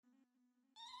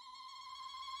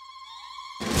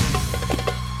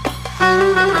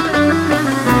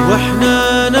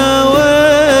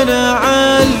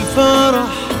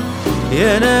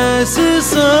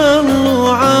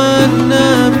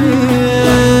النبي.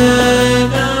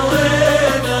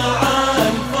 نوينا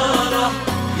عالفرح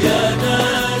يا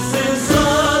ناس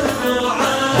صلوا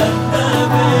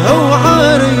عالنبي. هو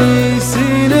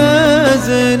عريسنا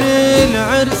زين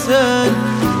العرسان،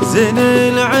 زين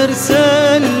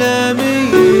العرسان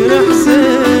الأمير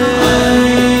حسين.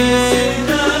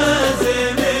 عريسنا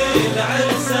زين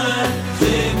العرسان،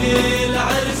 زين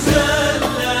العرسان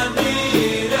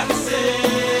الأمير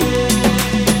حسين.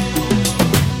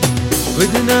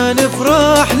 بدنا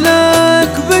نفرح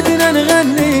لك، بدنا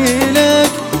نغني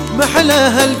لك،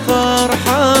 محلاها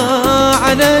الفرحة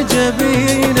على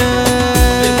جبينك.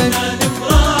 بدنا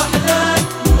نفرح لك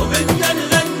وبدنا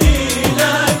نغني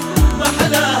لك،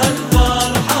 محلاها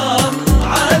الفرحة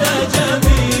على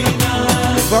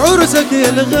جبينك. بعرسك يا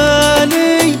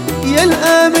الغالي يا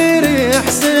الأمير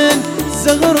حسين،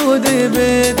 زغرود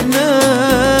بدنا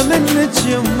منك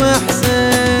يم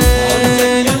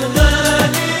حسين. يا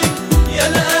الغالي يا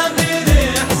الأمير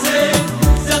حسين،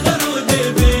 زغرود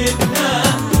بدنا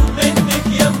منك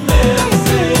يم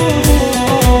حسين.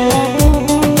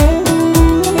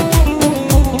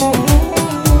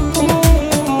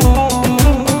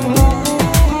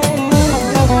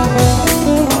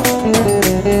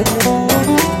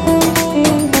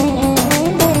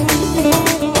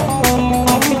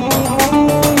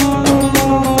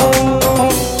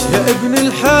 ابن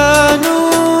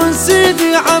الحانون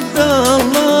سيدي عبد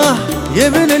الله، يا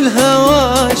ابن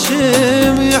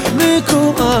الهواشم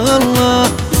يحميكم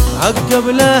الله. عقب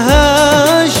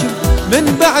لهاشم من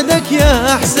بعدك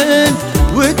يا حسين،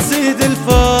 وتزيد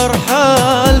الفرحة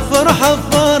الفرحة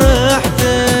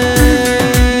بفرحتين.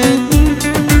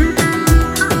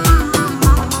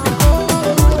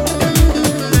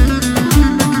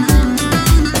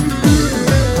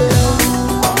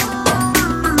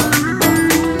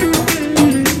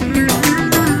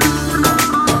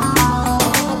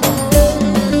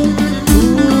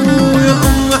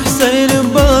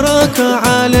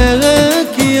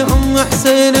 عليك يا أم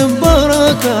حسين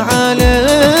مبارك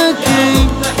عليك، يا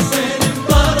أم حسين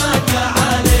مبارك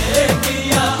عليك،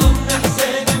 يا أم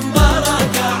حسين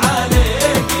مبارك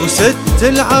عليك. وست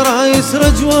العرايس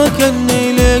رجوة كني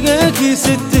لقاكي،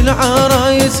 ست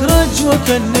العرايس رجوة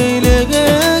كني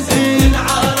لقاكي. ست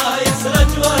العرايس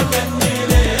رجوة كني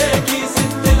ليكي،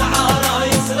 ست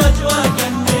العرايس رجوة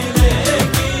كني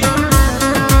ليكي.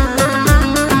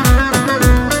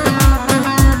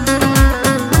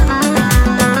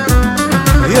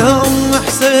 يا أم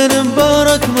حسين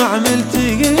مبارك ما عملت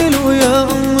قيل، ويا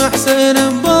أم حسين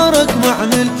مبارك ما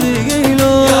عملت قيل.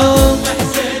 يا أم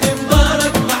حسين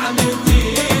مبارك ما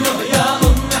عملتيله، يا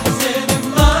أم حسين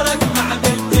مبارك ما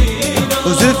عملتيله.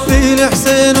 وزفي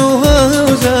لحسين وها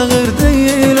وزاغر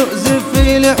ديله،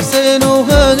 زفي لحسين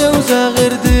وها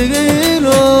وزاغر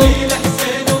ديله. زفي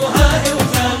لحسين وهاي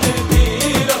وزاغر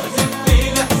ديله، زفي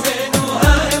لحسين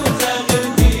وهاي وزاغر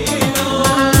ديله.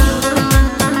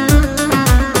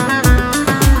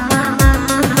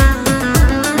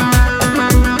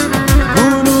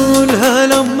 قولوا لها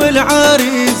لأم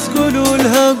العريس، قولوا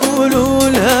لها قولوا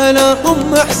لها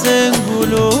لأم حسين،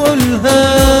 قولوا لها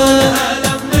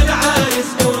لأم العريس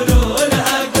قولوا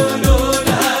لها، قولوا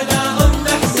لها لأم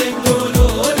حسين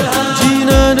قولوا لها.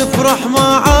 جينا نفرح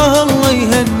معاها الله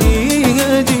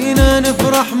يهنيها، جينا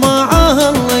نفرح معاها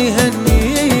الله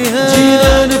يهنيها،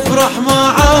 جينا نفرح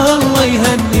معاها الله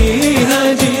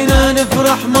يهنيها، جينا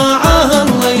نفرح معاها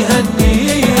الله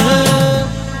يهنيها.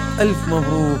 ألف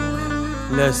مبروك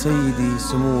لسيدي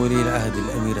سمو ولي العهد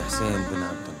الأمير حسين بن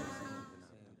عبد الله.